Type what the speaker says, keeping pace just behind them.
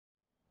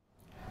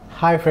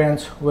Hi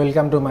friends,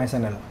 welcome to my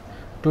channel.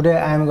 Today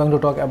I am going to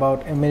talk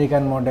about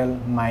American model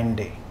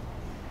Mindy.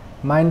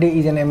 Mindy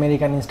is an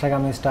American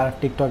Instagram star,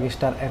 TikTok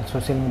star and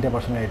social media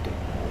personality.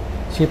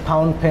 She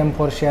found fame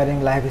for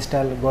sharing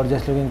lifestyle,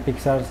 gorgeous looking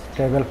pictures,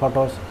 travel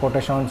photos,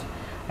 quotations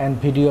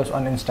and videos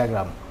on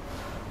Instagram.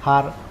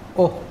 Her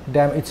 "Oh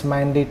Damn It's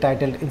Mindy"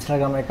 titled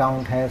Instagram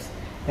account has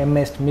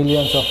amassed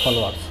millions of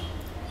followers.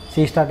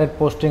 She started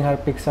posting her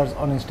pictures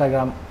on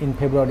Instagram in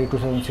February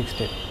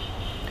 2016.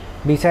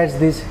 Besides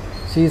this,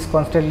 she is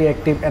constantly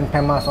active and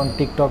famous on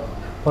TikTok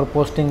for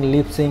posting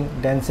lip sync,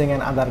 dancing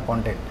and other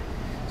content.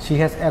 She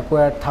has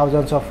acquired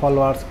thousands of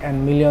followers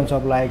and millions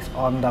of likes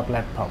on the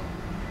platform.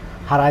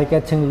 Her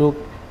eye-catching look,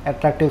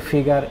 attractive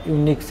figure,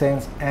 unique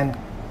sense and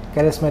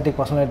charismatic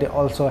personality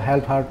also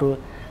help her to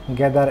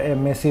gather a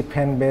massive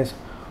fan base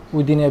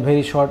within a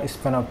very short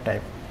span of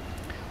time.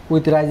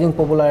 With rising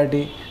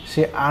popularity,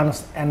 she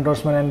earns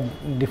endorsement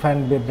and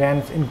defined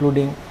brands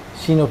including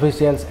Shein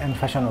Officials and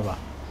Fashion Nova.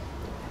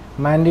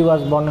 Mindy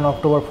was born on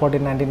October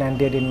 14,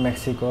 1998 in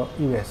Mexico,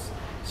 US.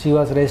 She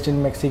was raised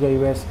in Mexico,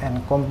 US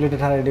and completed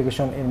her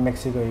education in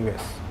Mexico,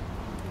 US.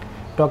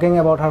 Talking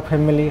about her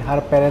family, her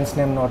parents'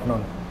 name not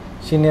known.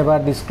 She never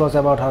disclosed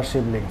about her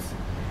siblings.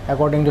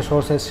 According to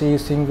sources, she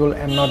is single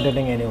and not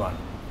dating anyone.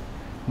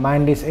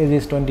 Mindy's age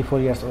is 24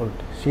 years old.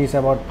 She is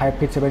about 5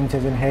 feet 7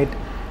 inches in height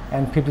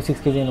and 56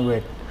 kg in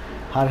weight.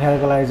 Her hair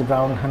color is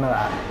brown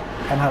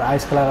and her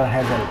eyes color are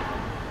hazel.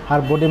 Her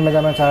body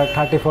measurements are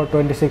 34,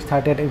 26,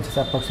 38 inches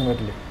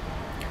approximately.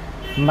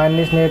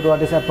 Mindy's net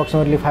worth is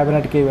approximately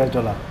 $500K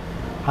US.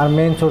 Her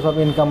main source of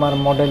income are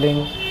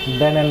modeling,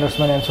 brand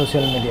endorsement and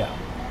social media.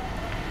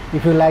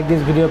 If you like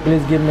this video,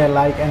 please give me a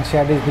like and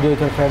share this video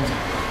with your friends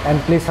and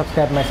please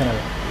subscribe my channel.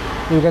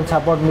 You can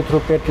support me through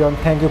Patreon.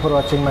 Thank you for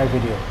watching my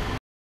video.